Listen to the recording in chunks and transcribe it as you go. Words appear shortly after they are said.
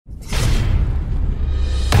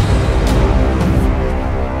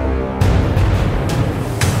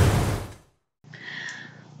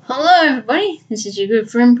everybody, this is your good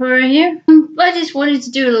friend Pura here. I just wanted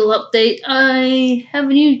to do a little update. I have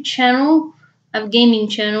a new channel. I have a gaming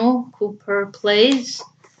channel called Purapuss.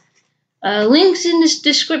 Links in this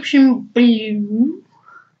description below.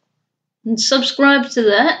 And subscribe to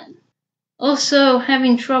that. Also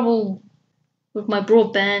having trouble with my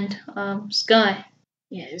broadband, Sky.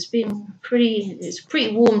 Yeah, it's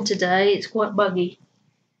pretty warm today. It's quite buggy.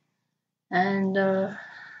 And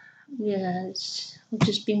yeah, I've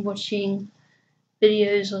just been watching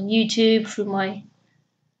videos on YouTube through my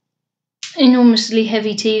enormously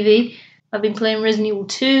heavy TV. I've been playing Resident Evil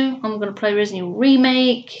 2. I'm going to play Resident Evil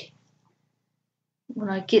Remake when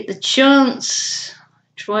I get the chance.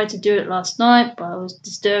 I tried to do it last night, but I was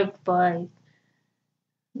disturbed by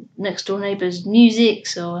next door neighbour's music,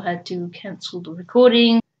 so I had to cancel the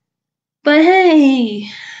recording. But hey,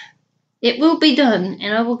 it will be done,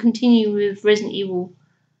 and I will continue with Resident Evil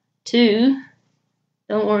 2.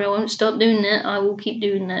 Don't worry, I won't stop doing that. I will keep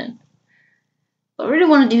doing that. But I really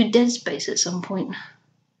want to do Dead Space at some point.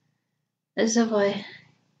 As if I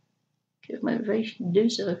get motivation to do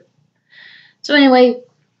so. So anyway,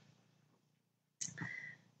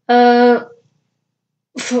 so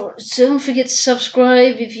don't forget to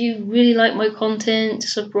subscribe if you really like my content.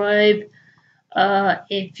 Subscribe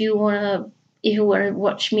if you wanna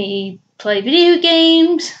watch me play video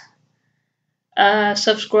games.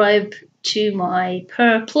 Subscribe to my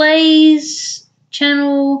Purapuss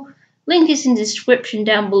channel. Link is in the description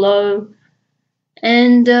down below.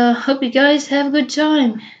 And hope you guys have a good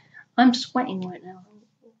time. I'm sweating right now.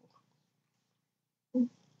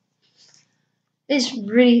 It's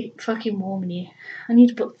really fucking warm in here. I need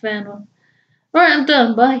to put the fan on. Alright, I'm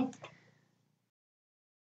done. Bye.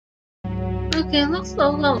 Okay, let's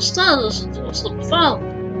start this file.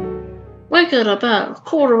 We got about a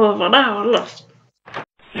quarter of an hour left.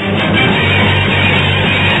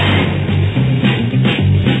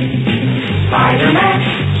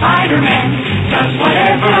 Spider-Man does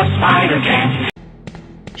whatever a spider can.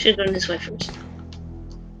 Should've gone this way first.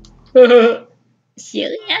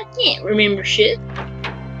 Silly, I can't remember shit.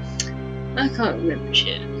 I can't remember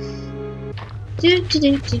shit. Do.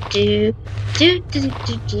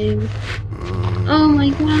 Oh my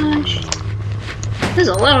gosh. There's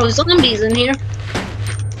a lot of zombies in here.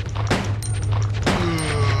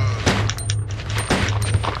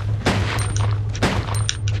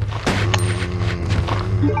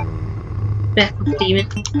 Back with demon.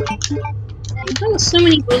 I've got so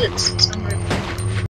many bullets somewhere.